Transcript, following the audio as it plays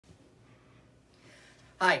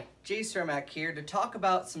Hi, Jay Cermak here to talk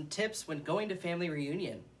about some tips when going to family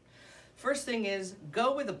reunion. First thing is,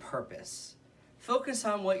 go with a purpose. Focus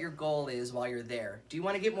on what your goal is while you're there. Do you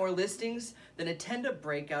want to get more listings? Then attend a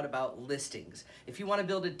breakout about listings. If you want to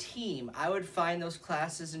build a team, I would find those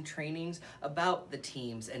classes and trainings about the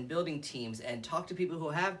teams and building teams and talk to people who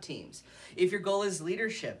have teams. If your goal is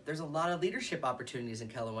leadership, there's a lot of leadership opportunities in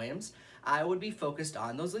Keller Williams. I would be focused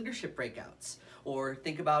on those leadership breakouts. Or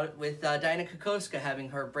think about it with Diana Kokoska having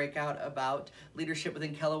her breakout about leadership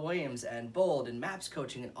within Keller Williams and Bold and MAPS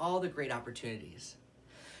coaching and all the great opportunities.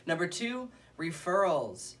 Number two,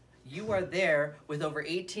 referrals. You are there with over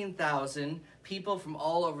 18,000 people from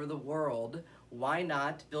all over the world. Why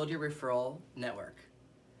not build your referral network?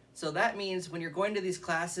 So that means when you're going to these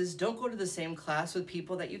classes, don't go to the same class with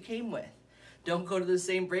people that you came with. Don't go to the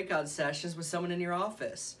same breakout sessions with someone in your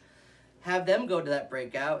office. Have them go to that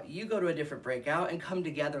breakout, you go to a different breakout, and come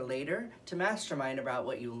together later to mastermind about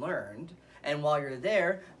what you learned. And while you're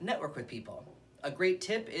there, network with people. A great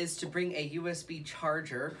tip is to bring a USB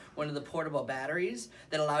charger, one of the portable batteries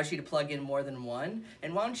that allows you to plug in more than one.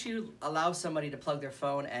 And why don't you allow somebody to plug their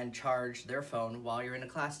phone and charge their phone while you're in a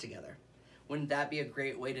class together? Wouldn't that be a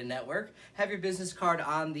great way to network? Have your business card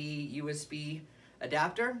on the USB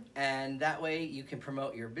adapter, and that way you can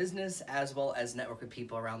promote your business as well as network with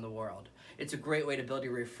people around the world. It's a great way to build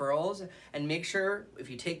your referrals, and make sure if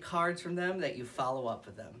you take cards from them that you follow up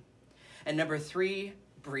with them. And number three,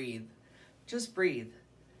 breathe. Just breathe.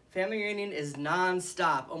 Family reunion is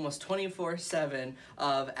non-stop, almost 24/7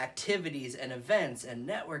 of activities and events and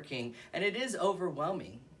networking, and it is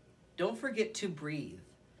overwhelming. Don't forget to breathe.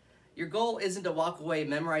 Your goal isn't to walk away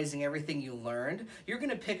memorizing everything you learned. You're going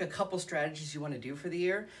to pick a couple strategies you want to do for the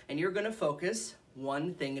year, and you're going to focus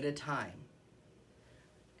one thing at a time.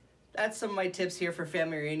 That's some of my tips here for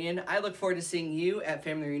Family Reunion. I look forward to seeing you at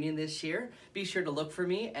Family Reunion this year. Be sure to look for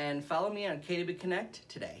me and follow me on KW Connect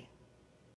today.